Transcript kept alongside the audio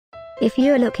If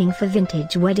you're looking for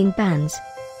vintage wedding bands,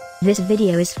 this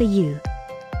video is for you.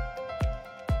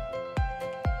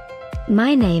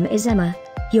 My name is Emma,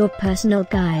 your personal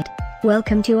guide.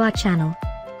 Welcome to our channel.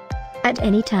 At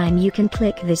any time you can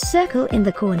click this circle in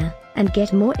the corner, and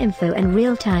get more info and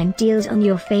real-time deals on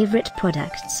your favorite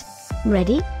products.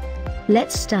 Ready?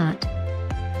 Let's start.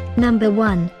 Number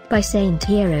 1, by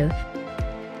SAINTHERO.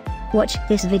 Watch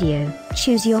this video,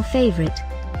 choose your favorite.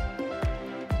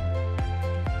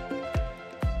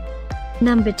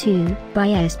 Number 2, by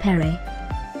Espere.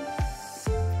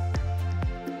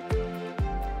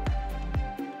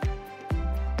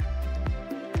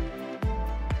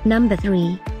 Number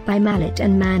 3, by Mallet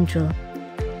and Mandrel.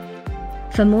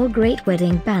 For more great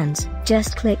wedding bands,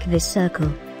 just click this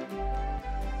circle.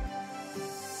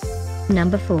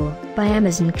 Number 4, by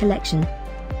Amazon Collection.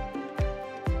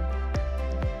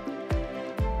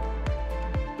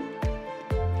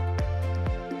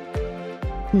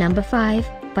 Number 5,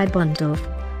 by Bonndorf.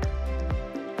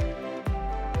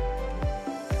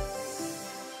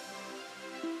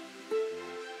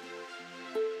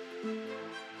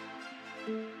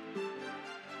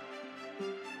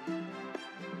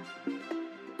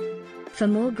 For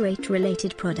more great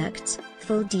related products,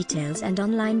 full details and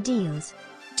online deals,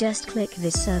 just click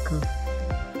this circle.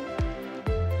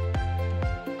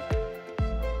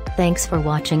 Thanks for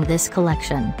watching this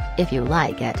collection. If you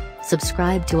like it,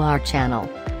 subscribe to our channel.